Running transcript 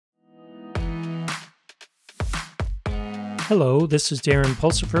Hello, this is Darren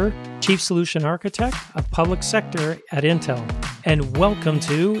Pulsipher, Chief Solution Architect of Public Sector at Intel, and welcome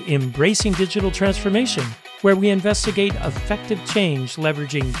to Embracing Digital Transformation, where we investigate effective change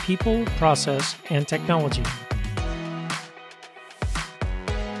leveraging people, process, and technology.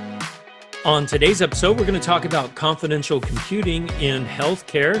 On today's episode, we're going to talk about confidential computing in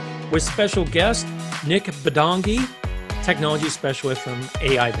healthcare with special guest Nick Bhadange, technology specialist from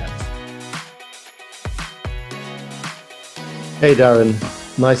AIVET. Hey, Darren.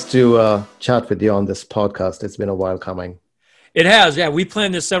 Nice to chat with you on this podcast. It's been a while coming. It has, yeah. We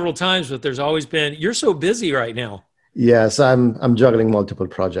planned this several times, but there's always been, you're so busy right now. Yes, I'm juggling multiple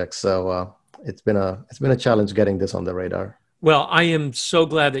projects, so it's been a challenge getting this on the radar. Well, I am so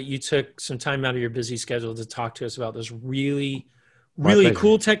glad that you took some time out of your busy schedule to talk to us about this really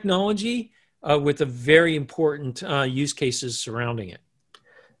cool technology with a very important use cases surrounding it.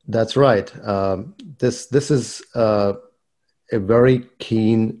 That's right. This is a very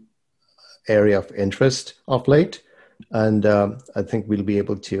keen area of interest of late. And I think we'll be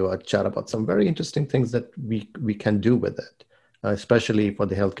able to chat about some very interesting things that we can do with it, especially for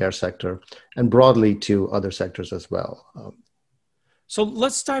the healthcare sector and broadly to other sectors as well. So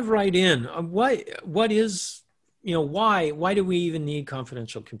let's dive right in. Why do we even need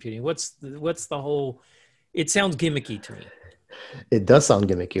confidential computing? What's the whole, it sounds gimmicky to me. It does sound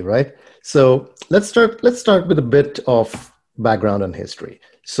gimmicky, right? So let's start with a bit of background and history.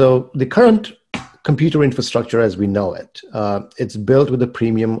 So the current computer infrastructure as we know it, it's built with a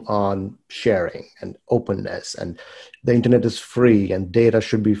premium on sharing and openness, and the internet is free and data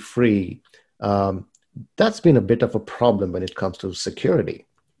should be free. That's been a bit of a problem when it comes to security.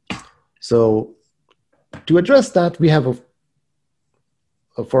 So to address that, we have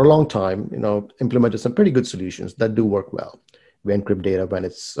for a long time, implemented some pretty good solutions that do work well. We encrypt data when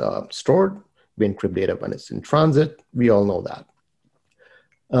it's stored. We encrypt data when it's in transit. We all know that.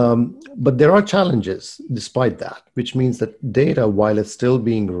 But there are challenges despite that, which means that data, while it's still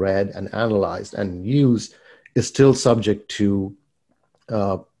being read and analyzed and used, is still subject to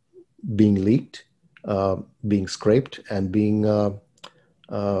being leaked, being scraped, and being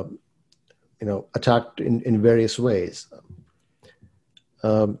attacked in various ways.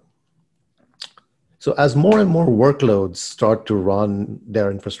 So as more and more workloads start to run their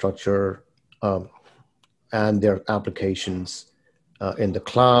infrastructure and their applications in the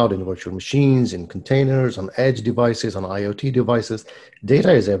cloud, in virtual machines, in containers, on edge devices, on IoT devices,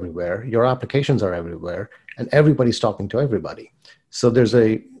 data is everywhere. Your applications are everywhere, and everybody's talking to everybody. So there's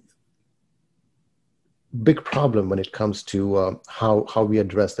a big problem when it comes to how we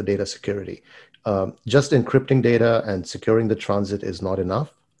address the data security. Just encrypting data and securing the transit is not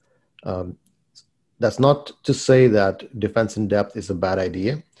enough. That's not to say that defense in depth is a bad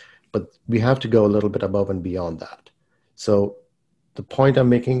idea, but we have to go a little bit above and beyond that. So the point I'm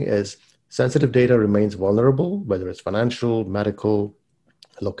making is sensitive data remains vulnerable, whether it's financial, medical,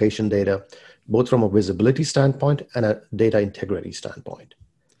 location data, both from a visibility standpoint and a data integrity standpoint.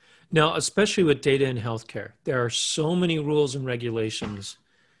 Now, especially with data in healthcare, there are so many rules and regulations,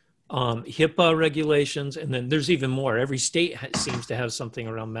 HIPAA regulations, and then there's even more. Every state seems to have something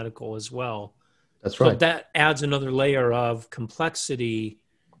around medical as well. That's right. So that adds another layer of complexity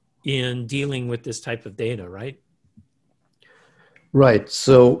in dealing with this type of data, right? Right.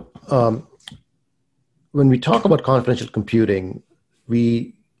 So when we talk about confidential computing,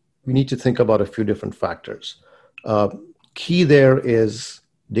 we need to think about a few different factors. Key there is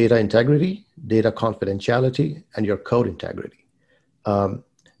data integrity, data confidentiality, and your code integrity.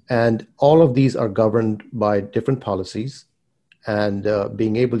 And all of these are governed by different policies, and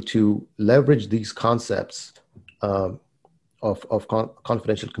being able to leverage these concepts of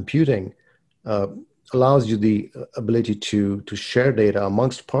confidential computing allows you the ability to share data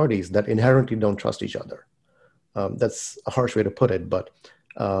amongst parties that inherently don't trust each other. That's a harsh way to put it, but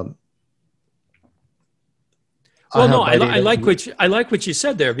I like what you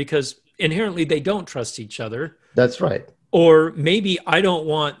said there, because inherently they don't trust each other. That's right. Or maybe I don't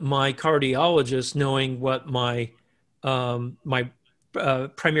want my cardiologist knowing what my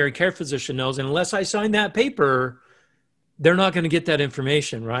primary care physician knows, and unless I sign that paper, they're not going to get that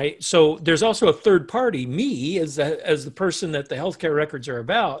information, right? So there's also a third party, me, as the person that the healthcare records are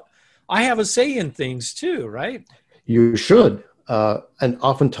about. I have a say in things too, right? You should. And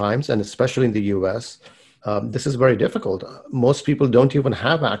oftentimes, and especially in the US, this is very difficult. Most people don't even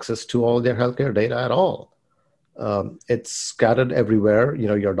have access to all their healthcare data at all. It's scattered everywhere.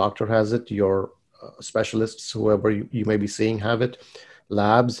 Your doctor has it, your specialists, whoever you may be seeing, have it,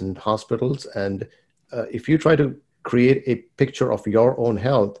 labs and hospitals. And if you try to create a picture of your own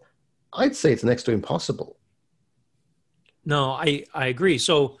health, I'd say it's next to impossible. No, I agree.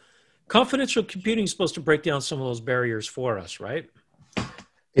 So confidential computing is supposed to break down some of those barriers for us, right?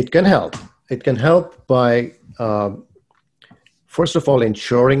 It can help. It can help by, first of all,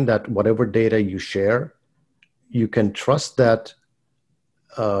 ensuring that whatever data you share, you can trust that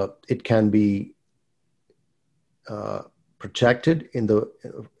it can be protected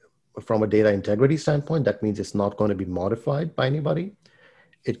from a data integrity standpoint. That means it's not going to be modified by anybody.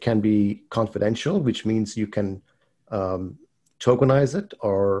 It can be confidential, which means you can tokenize it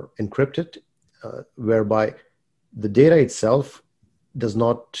or encrypt it, whereby the data itself does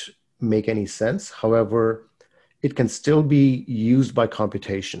not make any sense. However, it can still be used by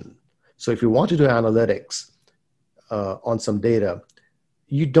computation. So if you want to do analytics on some data,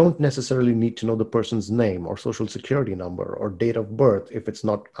 you don't necessarily need to know the person's name or social security number or date of birth if it's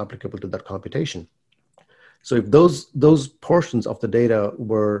not applicable to that computation. So if those portions of the data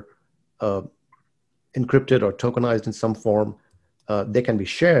were encrypted or tokenized in some form, they can be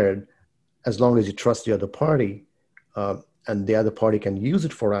shared as long as you trust the other party, and the other party can use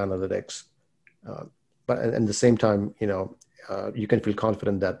it for analytics. But at the same time, you can feel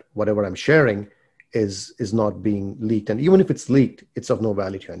confident that whatever I'm sharing is not being leaked. And even if it's leaked, it's of no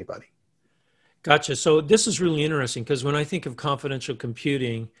value to anybody. Gotcha. So this is really interesting because when I think of confidential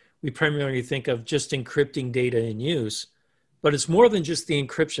computing, we primarily think of just encrypting data in use, but it's more than just the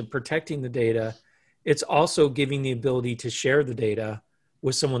encryption protecting the data. It's also giving the ability to share the data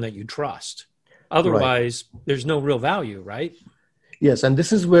with someone that you trust. Right. Otherwise, there's no real value, right? Yes, and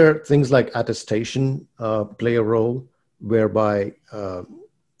this is where things like attestation play a role, whereby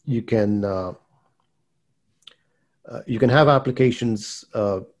you can you can have applications,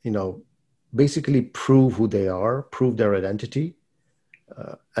 basically prove who they are, prove their identity,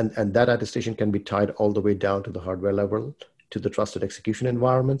 and that attestation can be tied all the way down to the hardware level, to the trusted execution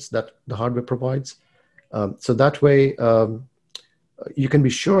environments that the hardware provides. So that way, you can be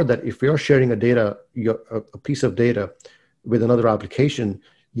sure that if you're sharing a piece of data with another application,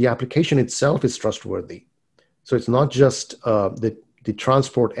 the application itself is trustworthy. So it's not just the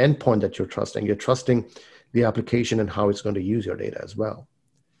transport endpoint that you're trusting the application and how it's going to use your data as well.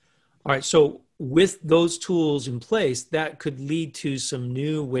 All right. So with those tools in place, that could lead to some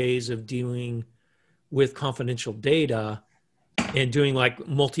new ways of dealing with confidential data and doing like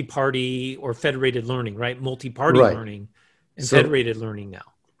multi-party or federated learning, right? Multi-party Right. learning and So federated learning now.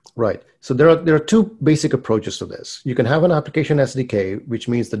 right. So there are two basic approaches to this. You can have an application SDK, which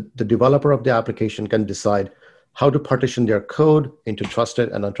means that the developer of the application can decide how to partition their code into trusted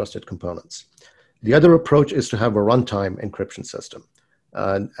and untrusted components. The other approach is to have a runtime encryption system.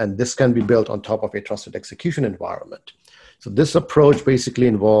 And this can be built on top of a trusted execution environment. So this approach basically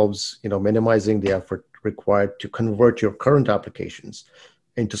involves, minimizing the effort required to convert your current applications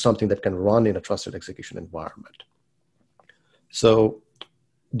into something that can run in a trusted execution environment. So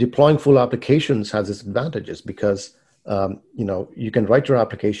deploying full applications has its advantages because, you can write your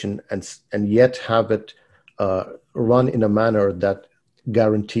application and yet have it run in a manner that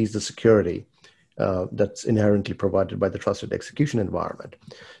guarantees the security that's inherently provided by the trusted execution environment.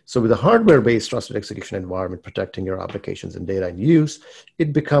 So with a hardware-based trusted execution environment protecting your applications and data in use,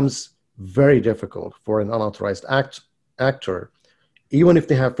 it becomes very difficult for an unauthorized actor, even if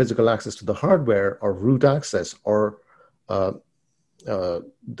they have physical access to the hardware or root access or the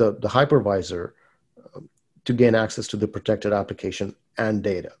hypervisor, to gain access to the protected application and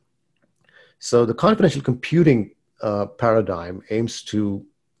data. So the confidential computing paradigm aims to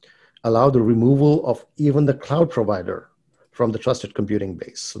allow the removal of even the cloud provider from the trusted computing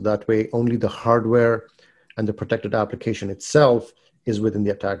base. So that way, only the hardware and the protected application itself is within the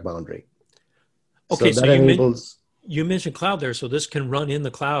attack boundary. Okay, So so that enables. you mentioned cloud there, so this can run in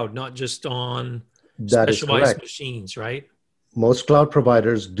the cloud, not just on That is specialized correct. machines, right? Most cloud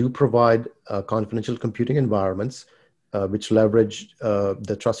providers do provide confidential computing environments, which leverage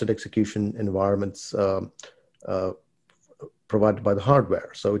the trusted execution environments provided by the hardware.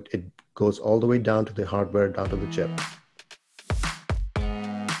 So it goes all the way down to the hardware, down to the chip.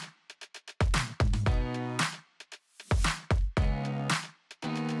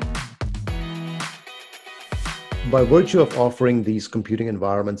 By virtue of offering these computing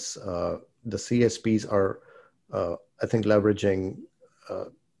environments, the CSPs are, I think, leveraging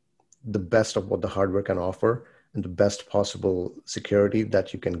the best of what the hardware can offer and the best possible security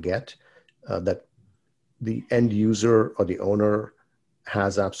that you can get, that the end user or the owner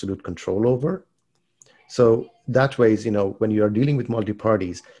has absolute control over. So that way, when you are dealing with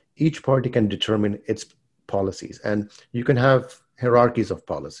multi-parties, each party can determine its policies. And you can have hierarchies of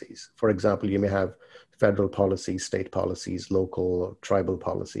policies. For example, you may have federal policies, state policies, local or tribal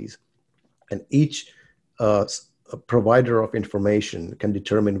policies. And each a provider of information can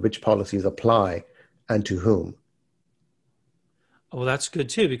determine which policies apply and to whom. Well, that's good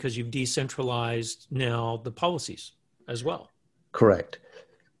too, because you've decentralized now the policies as well. Correct.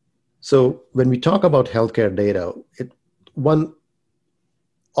 So when we talk about healthcare data, one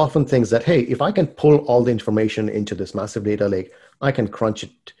often thinks that, hey, if I can pull all the information into this massive data lake, I can crunch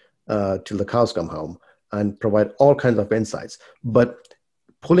it till the cows come home and provide all kinds of insights. But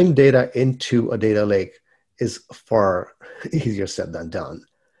pulling data into a data lake is far easier said than done,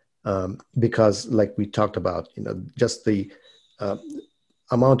 because, like we talked about, just the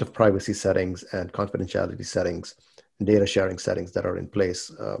amount of privacy settings and confidentiality settings and data sharing settings that are in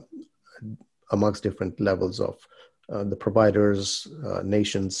place amongst different levels of the providers,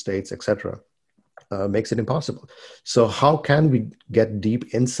 nations, states, etc., makes it impossible. So how can we get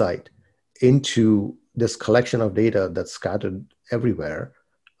deep insight into this collection of data that's scattered everywhere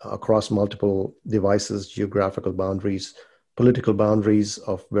across multiple devices, geographical boundaries, political boundaries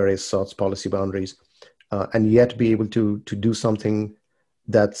of various sorts, policy boundaries, and yet be able to do something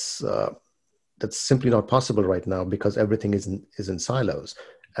that's simply not possible right now because everything is in silos,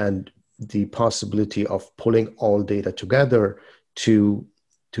 and the possibility of pulling all data together to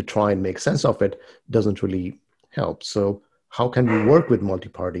try and make sense of it doesn't really help. So how can we work with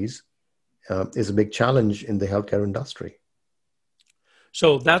multi-parties is a big challenge in the healthcare industry.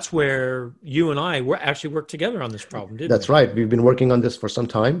 So that's where you and I actually worked together on this problem, didn't we? That's right. We've been working on this for some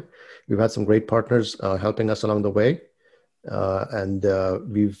time. We've had some great partners helping us along the way. And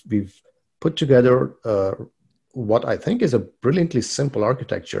we've put together what I think is a brilliantly simple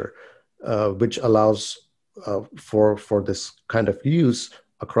architecture, which allows for this kind of use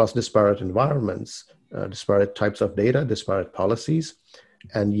across disparate environments, disparate types of data, disparate policies,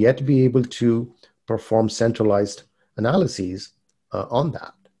 and yet be able to perform centralized analyses on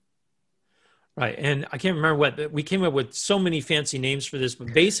that. Right. And I can't remember we came up with so many fancy names for this,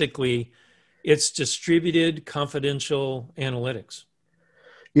 but basically it's distributed confidential analytics.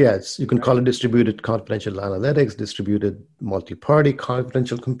 Yes, you can call it distributed confidential analytics, distributed multi-party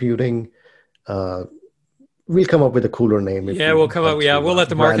confidential computing. We'll come up with a cooler name. We'll come up. Yeah, we'll let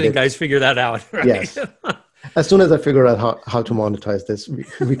the marketing guys figure that out. Right? Yes. As soon as I figure out how to monetize this,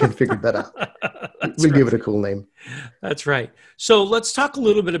 we can figure that out. We'll give it a cool name. That's right. So let's talk a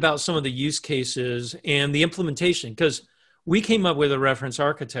little bit about some of the use cases and the implementation, because we came up with a reference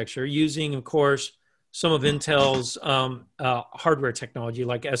architecture using, of course, some of Intel's hardware technology,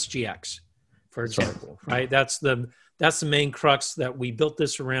 like SGX, for example. Right? That's the main crux that we built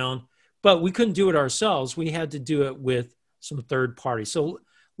this around. But we couldn't do it ourselves. We had to do it with some third parties. So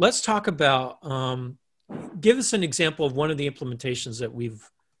let's talk about. Give us an example of one of the implementations that we've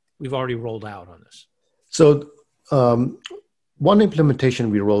already rolled out on this. So one implementation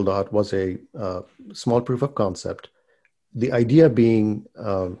we rolled out was a small proof of concept. The idea being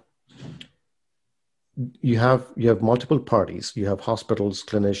you have multiple parties. You have hospitals,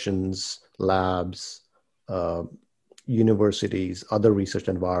 clinicians, labs, universities, other research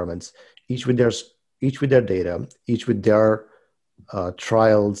environments, each with their data, each with their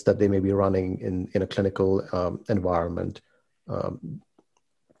trials that they may be running in a clinical environment,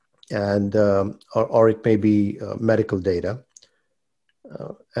 and or it may be medical data.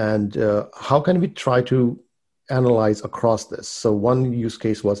 And how can we try to analyze across this? So one use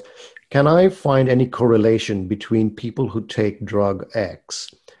case was, can I find any correlation between people who take drug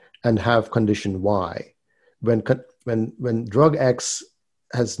X and have condition Y, when drug X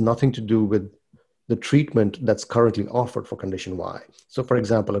has nothing to do with the treatment that's currently offered for condition Y? So for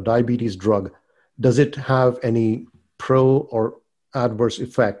example, a diabetes drug, does it have any pro or adverse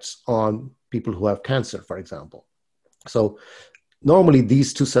effects on people who have cancer, for example? So normally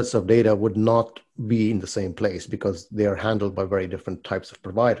these two sets of data would not be in the same place because they are handled by very different types of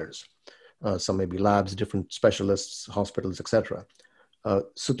providers. Some may be labs, different specialists, hospitals, etc.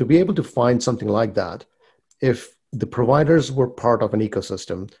 So to be able to find something like that, if the providers were part of an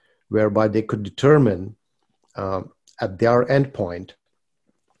ecosystem whereby they could determine at their endpoint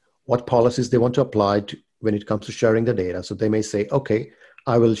what policies they want to apply to when it comes to sharing the data. So they may say, okay,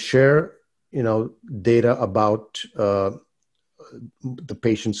 I will share data about the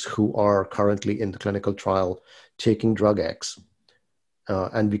patients who are currently in the clinical trial taking drug X.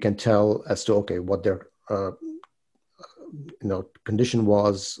 And we can tell as to, okay, what their condition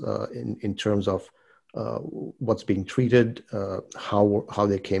was in terms of what's being treated, how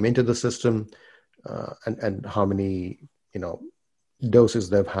they came into the system, and how many doses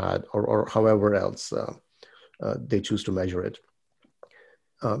they've had, or however else they choose to measure it.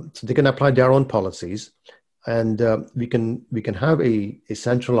 So they can apply their own policies, and we can have a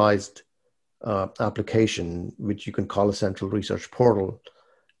centralized application, which you can call a central research portal,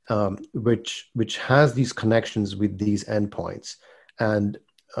 which has these connections with these endpoints. And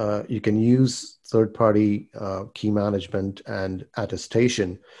you can use third-party key management and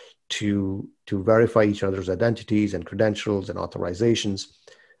attestation to verify each other's identities and credentials and authorizations.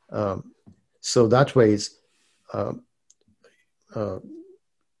 So that ways,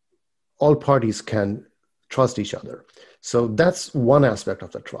 all parties can trust each other. So that's one aspect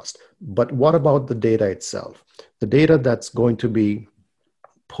of the trust. But what about the data itself? The data that's going to be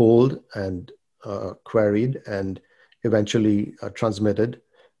pulled and queried and eventually transmitted,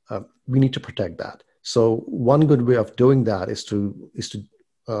 we need to protect that. So one good way of doing that is to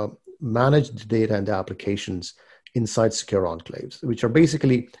manage the data and the applications inside secure enclaves, which are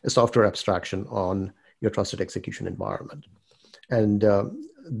basically a software abstraction on your trusted execution environment. And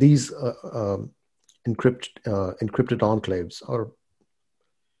these encrypted enclaves, or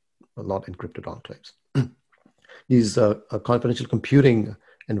well, not encrypted enclaves, these confidential computing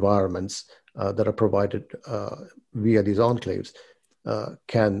environments that are provided via these enclaves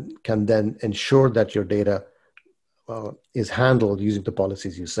can then ensure that your data is handled using the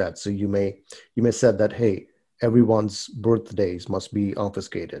policies you set. So you may set that, hey, everyone's birthdays must be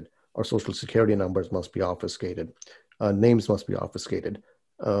obfuscated, or social security numbers must be obfuscated, names must be obfuscated,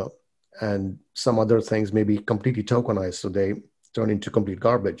 and some other things may be completely tokenized, so they turn into complete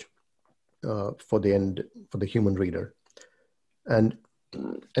garbage for the human reader, and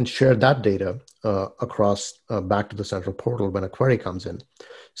share that data across back to the central portal when a query comes in.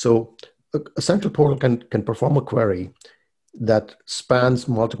 So a central portal can perform a query that spans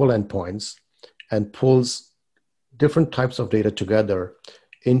multiple endpoints and pulls different types of data together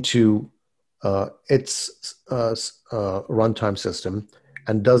into its runtime system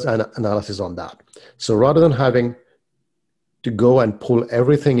and does an analysis on that. So rather than having to go and pull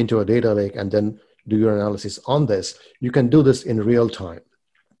everything into a data lake and then do your analysis on this, you can do this in real time.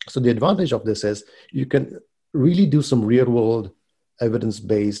 So the advantage of this is you can really do some real world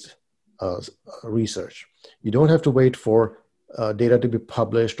evidence-based research. You don't have to wait for data to be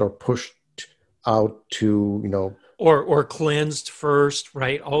published or pushed out to, or cleansed first,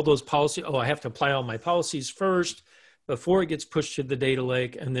 right? All those policies. Oh, I have to apply all my policies first before it gets pushed to the data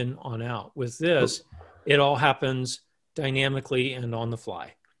lake and then on out. With this, it all happens dynamically and on the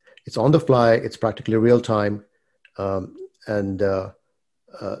fly. It's on the fly. It's practically real time. And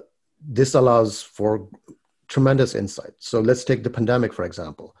this allows for tremendous insight. So let's take the pandemic, for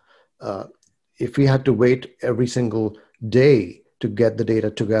example. If we had to wait every single day to get the data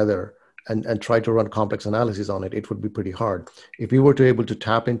together and try to run complex analysis on it, it would be pretty hard. If we were to able to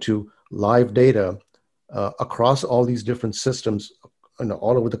tap into live data across all these different systems,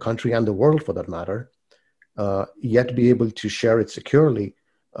 all over the country and the world for that matter, yet be able to share it securely,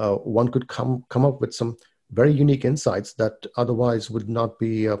 one could come up with some very unique insights that otherwise would not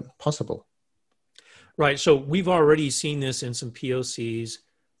be possible. Right. So we've already seen this in some POCs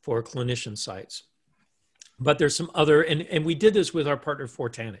for clinician sites. But there's some other, and we did this with our partner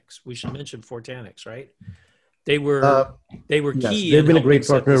Fortanix. We should mention Fortanix, right? They were yes, key. They've been a great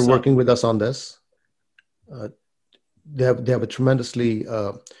partner working with us on this. They have a tremendously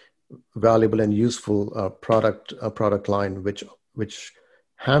valuable and useful product line which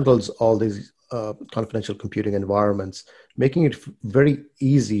handles all these confidential computing environments, making it very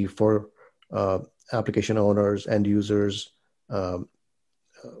easy for application owners, end users,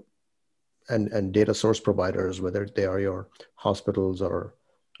 and data source providers, whether they are your hospitals or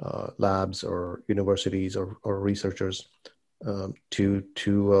labs or universities or researchers, to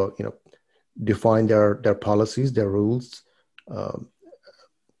define their policies, their rules,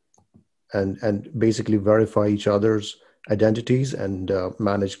 and basically verify each other's identities and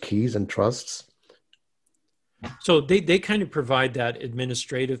manage keys and trusts. So they kind of provide that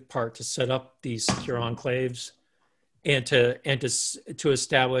administrative part to set up these secure enclaves and to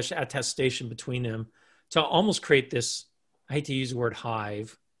establish attestation between them, to almost create this, I hate to use the word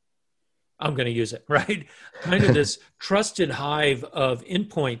hive, I'm going to use it, right? Kind of this trusted hive of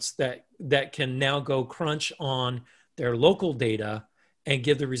endpoints that can now go crunch on their local data and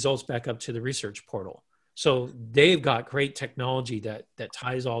give the results back up to the research portal. So they've got great technology that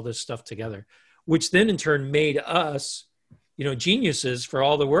ties all this stuff together, which then in turn made us, geniuses for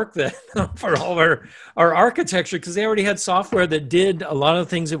all the work that for all our architecture, because they already had software that did a lot of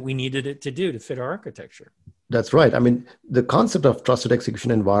things that we needed it to do to fit our architecture. That's right. I mean, the concept of trusted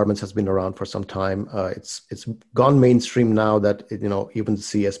execution environments has been around for some time. It's gone mainstream now that even the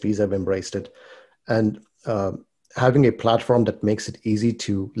CSPs have embraced it, and having a platform that makes it easy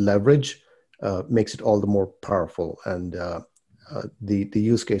to leverage makes it all the more powerful. And the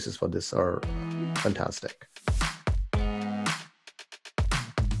use cases for this are fantastic.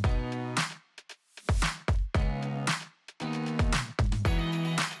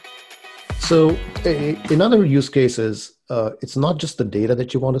 So in other use cases, it's not just the data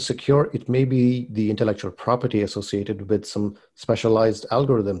that you want to secure. It may be the intellectual property associated with some specialized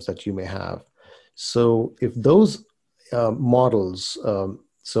algorithms that you may have. So if those models,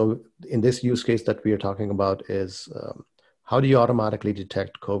 so in this use case that we are talking about is how do you automatically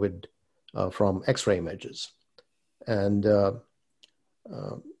detect COVID from X-ray images? And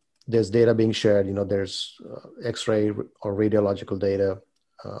there's data being shared, there's X-ray or radiological data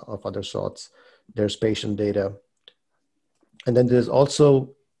of other sorts. There's patient data. And then there's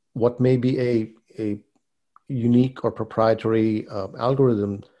also what may be a unique or proprietary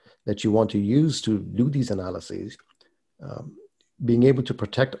algorithm that you want to use to do these analyses. Being able to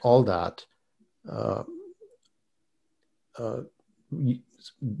protect all that, the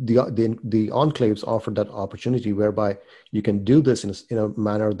enclaves offer that opportunity whereby you can do this in a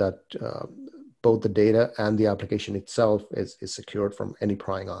manner that both the data and the application itself is secured from any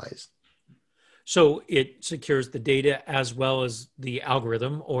prying eyes. So it secures the data as well as the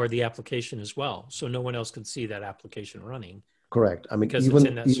algorithm or the application as well. So no one else can see that application running. Correct. I mean,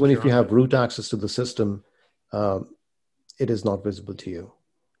 even if you have root access to the system, it is not visible to you.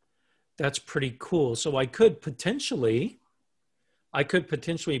 That's pretty cool. So I could potentially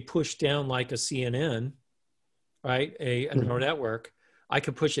push down like a CNN, right? A neural network. I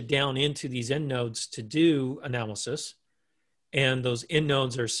could push it down into these end nodes to do analysis. And those end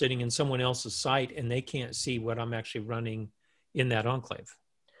nodes are sitting in someone else's site and they can't see what I'm actually running in that enclave.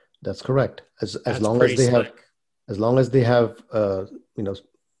 That's correct. As long as they have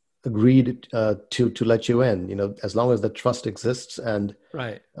agreed to let you in, as long as the trust exists and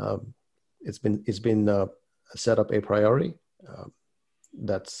right. It's been set up a priori.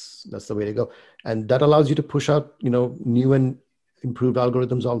 That's the way to go, and that allows you to push out new and improved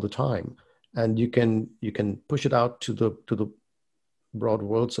algorithms all the time, and you can push it out to the broad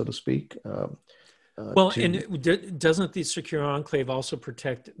world, so to speak. And doesn't the secure enclave also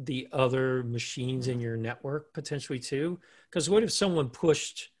protect the other machines in your network potentially too? Because what if someone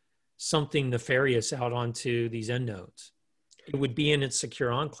pushed something nefarious out onto these end nodes? It would be in its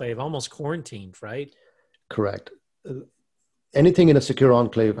secure enclave, almost quarantined, right? Correct. Anything in a secure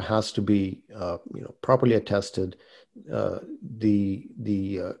enclave has to be, properly attested.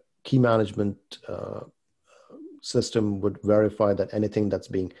 The key management system would verify that anything that's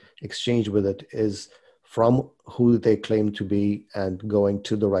being exchanged with it is from who they claim to be and going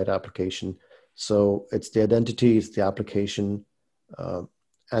to the right application. So it's the identity, it's the application,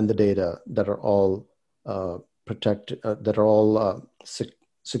 and the data that are all protected, that are all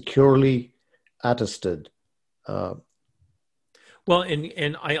securely attested. Well,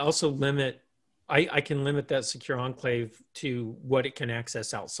 and I also I can limit that secure enclave to what it can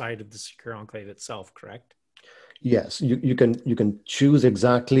access outside of the secure enclave itself, correct? Yes, you can choose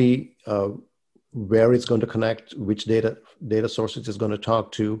exactly where it's going to connect, which data sources it's going to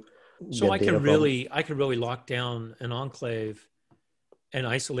talk to. So I could really lock down an enclave and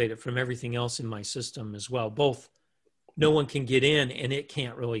isolate it from everything else in my system as well. Both no one can get in and it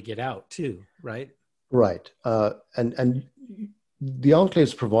can't really get out too, right? Right. And the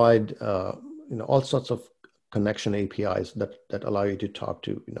enclaves provide all sorts of connection APIs that allow you to talk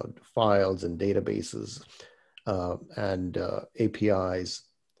to files and databases and APIs.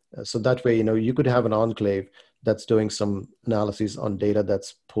 So that way, you could have an enclave that's doing some analysis on data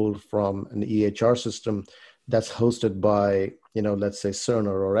that's pulled from an EHR system that's hosted by, let's say Cerner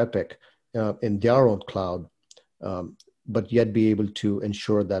or Epic in their own cloud, but yet be able to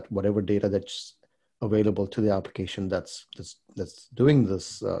ensure that whatever data that's available to the application that's doing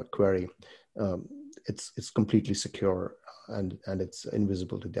this query, it's completely secure and it's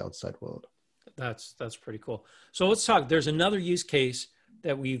invisible to the outside world. That's pretty cool. So let's talk. There's another use case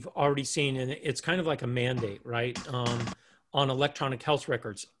that we've already seen, and it's kind of like a mandate, right? On electronic health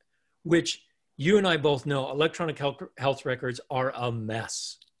records, which you and I both know electronic health records are a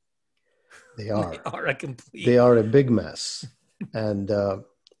mess. They are. They are a big mess. And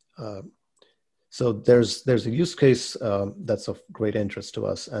so there's a use case that's of great interest to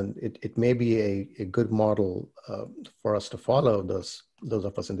us, and it may be a good model for us to follow, those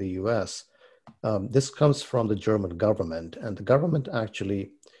of us in the US. This comes from the German government, and the government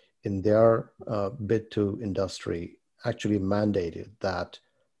actually, in their bid to industry, actually mandated that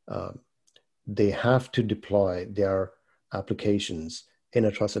they have to deploy their applications in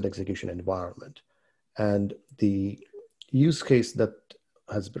a trusted execution environment. And the use case that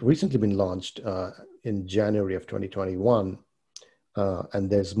has recently been launched in January of 2021 and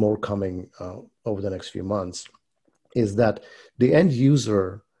there's more coming over the next few months, is that the end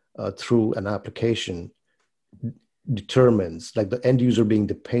user through an application determines, like the end user being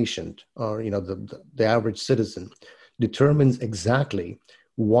the patient, or the average citizen, determines exactly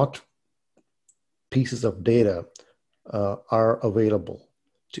what pieces of data are available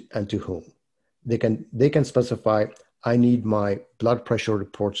and to whom. They can specify, I need my blood pressure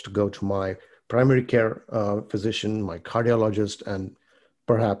reports to go to my primary care physician, my cardiologist, and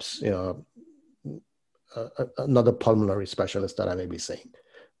perhaps another pulmonary specialist that I may be seeing.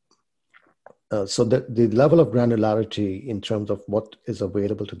 So the level of granularity in terms of what is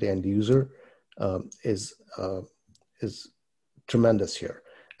available to the end user is tremendous here.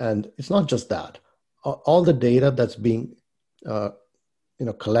 And it's not just that. All the data that's being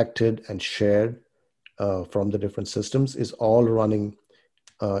collected and shared from the different systems is all running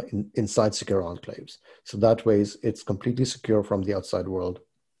inside secure enclaves. So that way it's completely secure from the outside world.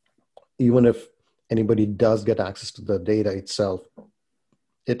 Even if anybody does get access to the data itself,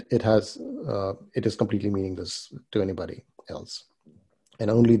 it is completely meaningless to anybody else.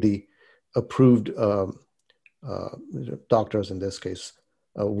 And only the approved doctors in this case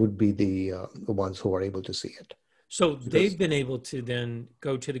would be the ones who are able to see it. So they've been able to then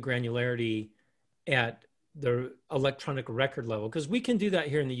go to the granularity at the electronic record level, because we can do that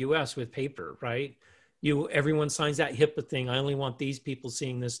here in the US with paper, right? Everyone signs that HIPAA thing. I only want these people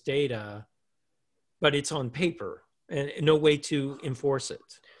seeing this data, but it's on paper and no way to enforce it.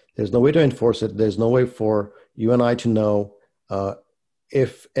 There's no way to enforce it. There's no way for you and I to know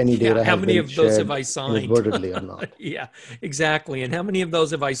if any data how has many been of those shared have I signed inadvertently or not. Yeah, exactly. And how many of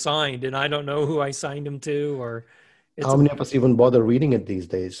those have I signed and I don't know who I signed them to, or how many of us even bother reading it these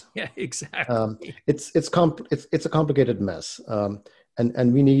days? Yeah, exactly. It's a complicated mess,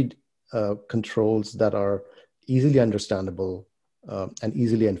 and we need controls that are easily understandable and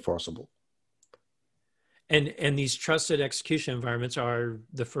easily enforceable. And these trusted execution environments are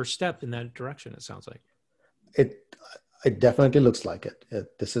the first step in that direction, it sounds like. It definitely looks like it.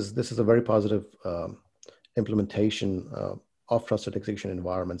 This is a very positive implementation of trusted execution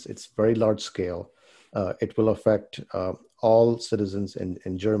environments. It's very large scale. It will affect all citizens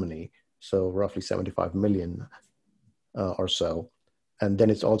in Germany, so roughly 75 million or so. And then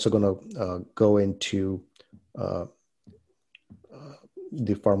it's also going to go into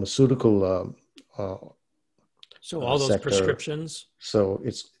the pharmaceutical so all those sector. Prescriptions. So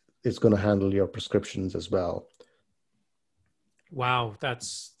it's going to handle your prescriptions as well. Wow,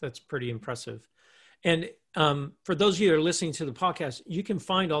 that's pretty impressive. And for those of you that are listening to the podcast, you can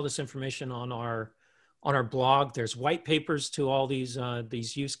find all this information on our blog. There's white papers to all these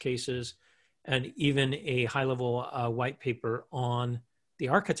use cases, and even a high-level white paper on the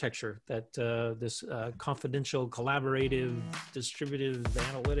architecture that this confidential, collaborative, distributive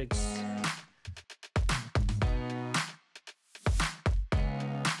analytics.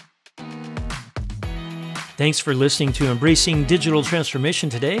 Thanks for listening to Embracing Digital Transformation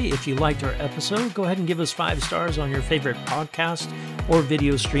today. If you liked our episode, go ahead and give us 5 stars on your favorite podcast or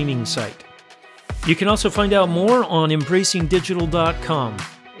video streaming site. You can also find out more on embracingdigital.com.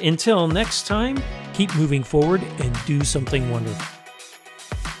 Until next time, keep moving forward and do something wonderful.